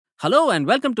Hello and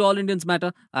welcome to All Indians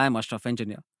Matter. I am Ashraf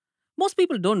Engineer. Most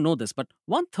people don't know this, but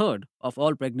one third of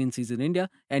all pregnancies in India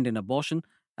end in abortion,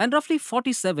 and roughly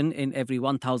 47 in every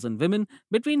 1,000 women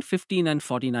between 15 and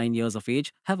 49 years of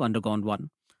age have undergone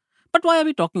one. But why are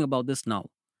we talking about this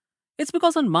now? It's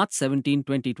because on March 17,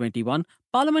 2021,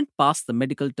 Parliament passed the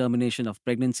Medical Termination of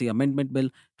Pregnancy Amendment Bill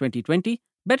 2020,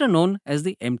 better known as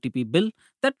the MTP Bill,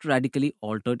 that radically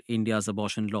altered India's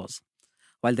abortion laws.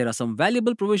 While there are some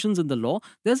valuable provisions in the law,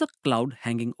 there's a cloud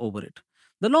hanging over it.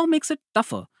 The law makes it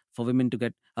tougher for women to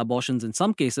get abortions in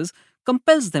some cases,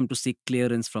 compels them to seek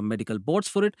clearance from medical boards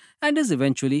for it, and is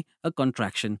eventually a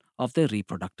contraction of their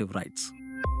reproductive rights.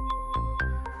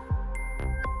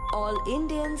 All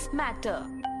Indians matter.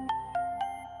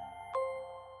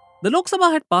 The Lok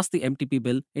Sabha had passed the MTP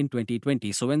bill in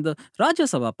 2020, so when the Rajya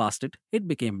Sabha passed it, it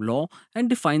became law and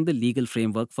defined the legal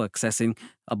framework for accessing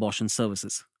abortion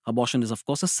services. Abortion is, of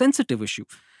course, a sensitive issue.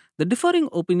 The differing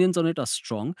opinions on it are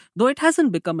strong, though it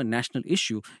hasn't become a national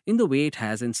issue in the way it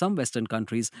has in some Western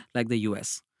countries like the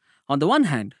US. On the one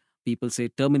hand, people say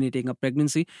terminating a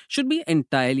pregnancy should be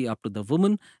entirely up to the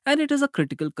woman and it is a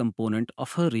critical component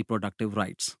of her reproductive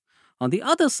rights. On the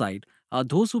other side are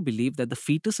those who believe that the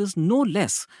fetus is no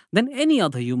less than any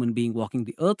other human being walking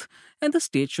the earth and the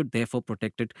state should therefore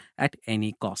protect it at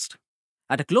any cost.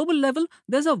 At a global level,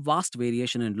 there's a vast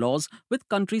variation in laws, with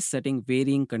countries setting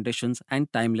varying conditions and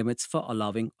time limits for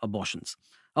allowing abortions.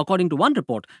 According to one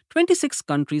report, 26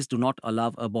 countries do not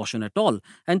allow abortion at all,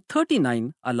 and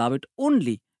 39 allow it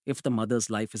only if the mother's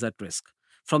life is at risk.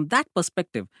 From that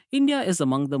perspective, India is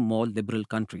among the more liberal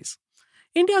countries.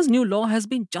 India's new law has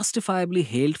been justifiably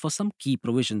hailed for some key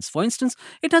provisions. For instance,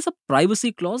 it has a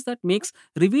privacy clause that makes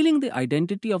revealing the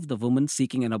identity of the woman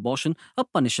seeking an abortion a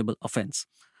punishable offense.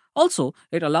 Also,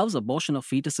 it allows abortion of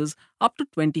fetuses up to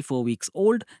 24 weeks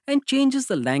old and changes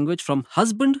the language from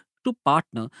husband to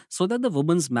partner so that the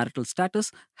woman's marital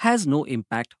status has no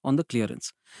impact on the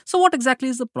clearance. So, what exactly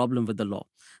is the problem with the law?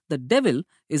 The devil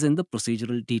is in the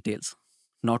procedural details.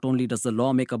 Not only does the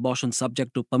law make abortion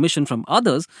subject to permission from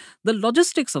others, the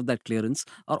logistics of that clearance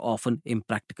are often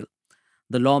impractical.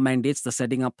 The law mandates the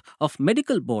setting up of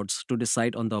medical boards to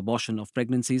decide on the abortion of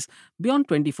pregnancies beyond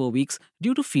 24 weeks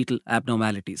due to fetal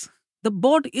abnormalities. The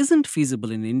board isn't feasible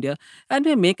in India and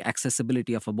may make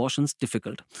accessibility of abortions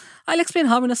difficult. I'll explain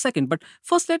how in a second, but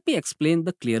first let me explain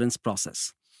the clearance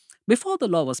process. Before the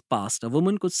law was passed, a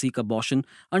woman could seek abortion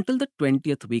until the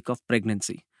 20th week of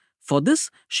pregnancy. For this,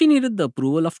 she needed the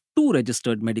approval of two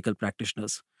registered medical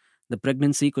practitioners. The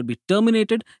pregnancy could be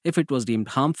terminated if it was deemed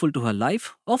harmful to her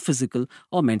life or physical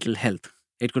or mental health.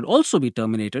 It could also be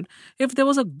terminated if there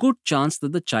was a good chance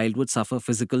that the child would suffer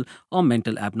physical or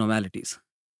mental abnormalities.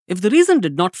 If the reason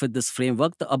did not fit this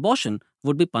framework, the abortion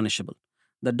would be punishable.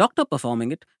 The doctor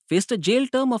performing it faced a jail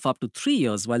term of up to 3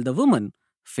 years, while the woman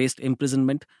faced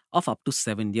imprisonment of up to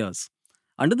 7 years.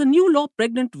 Under the new law,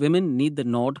 pregnant women need the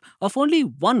nod of only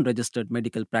one registered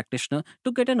medical practitioner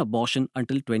to get an abortion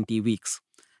until 20 weeks.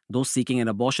 Those seeking an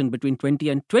abortion between 20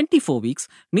 and 24 weeks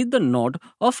need the nod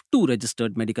of two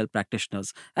registered medical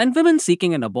practitioners, and women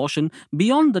seeking an abortion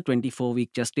beyond the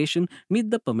 24-week gestation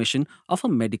need the permission of a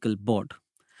medical board.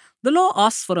 The law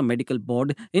asks for a medical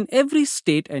board in every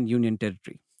state and union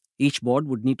territory. Each board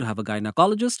would need to have a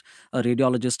gynecologist, a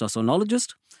radiologist or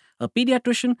sonologist, a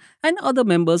pediatrician, and other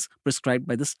members prescribed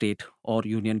by the state or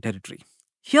union territory.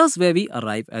 Here's where we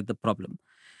arrive at the problem.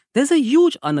 There's a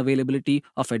huge unavailability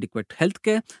of adequate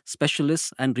healthcare,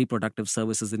 specialists, and reproductive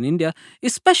services in India,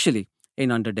 especially in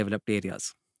underdeveloped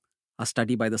areas. A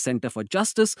study by the Center for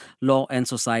Justice, Law and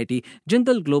Society,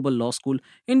 Jindal Global Law School,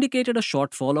 indicated a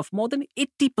shortfall of more than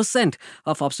 80%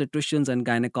 of obstetricians and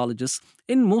gynecologists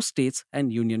in most states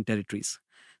and union territories.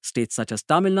 States such as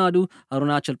Tamil Nadu,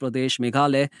 Arunachal Pradesh,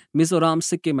 Meghalaya, Mizoram,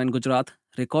 Sikkim, and Gujarat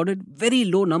recorded very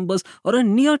low numbers or a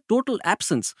near total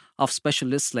absence of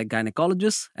specialists like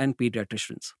gynecologists and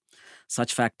pediatricians.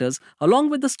 Such factors,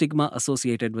 along with the stigma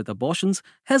associated with abortions,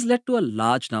 has led to a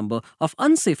large number of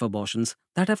unsafe abortions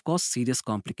that have caused serious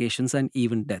complications and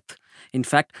even death. In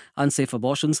fact, unsafe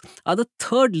abortions are the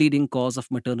third leading cause of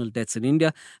maternal deaths in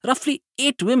India. Roughly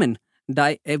 8 women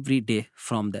die every day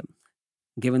from them.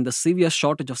 Given the severe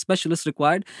shortage of specialists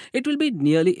required, it will be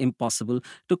nearly impossible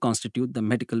to constitute the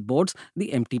medical boards the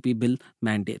MTP bill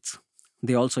mandates.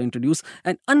 They also introduce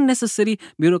an unnecessary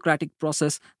bureaucratic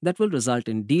process that will result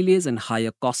in delays and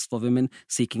higher costs for women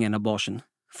seeking an abortion.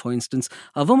 For instance,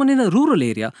 a woman in a rural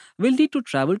area will need to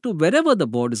travel to wherever the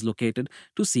board is located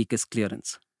to seek its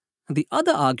clearance. The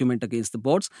other argument against the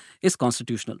boards is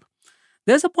constitutional.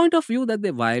 There's a point of view that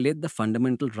they violate the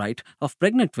fundamental right of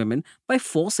pregnant women by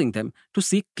forcing them to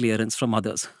seek clearance from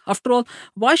others. After all,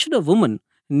 why should a woman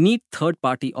need third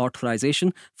party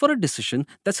authorization for a decision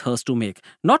that's hers to make,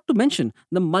 not to mention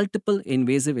the multiple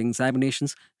invasive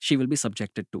examinations she will be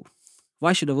subjected to.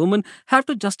 Why should a woman have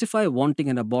to justify wanting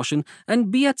an abortion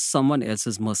and be at someone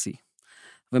else's mercy?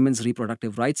 Women's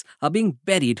reproductive rights are being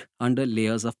buried under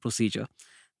layers of procedure.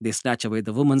 They snatch away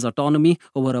the woman's autonomy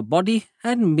over her body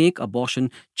and make abortion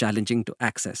challenging to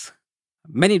access.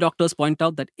 Many doctors point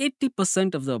out that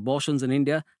 80% of the abortions in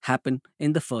India happen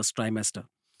in the first trimester.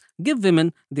 Give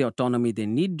women the autonomy they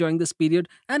need during this period,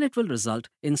 and it will result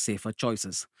in safer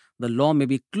choices. The law may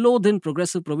be clothed in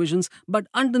progressive provisions, but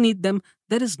underneath them,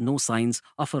 there is no signs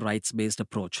of a rights based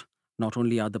approach. Not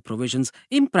only are the provisions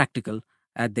impractical,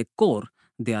 at their core,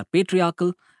 they are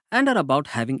patriarchal and are about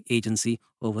having agency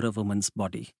over a woman's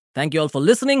body. Thank you all for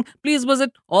listening. Please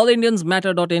visit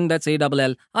allindiansmatter.in, that's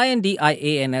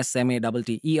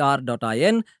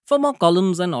ALLINDIANSMATTER.in, for more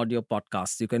columns and audio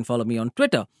podcasts. You can follow me on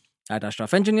Twitter at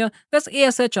Ashraf Engineer, that's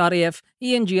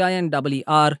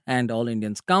ASHRAFENGINER, and All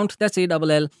Indians Count, that's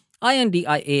ALLINDIANSCOUNT.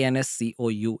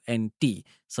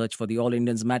 Search for the All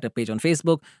Indians Matter page on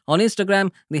Facebook. On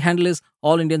Instagram, the handle is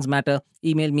All Indians Matter.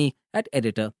 Email me at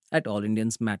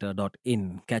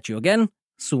editor@allindiansmatter.in. Catch you again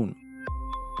soon.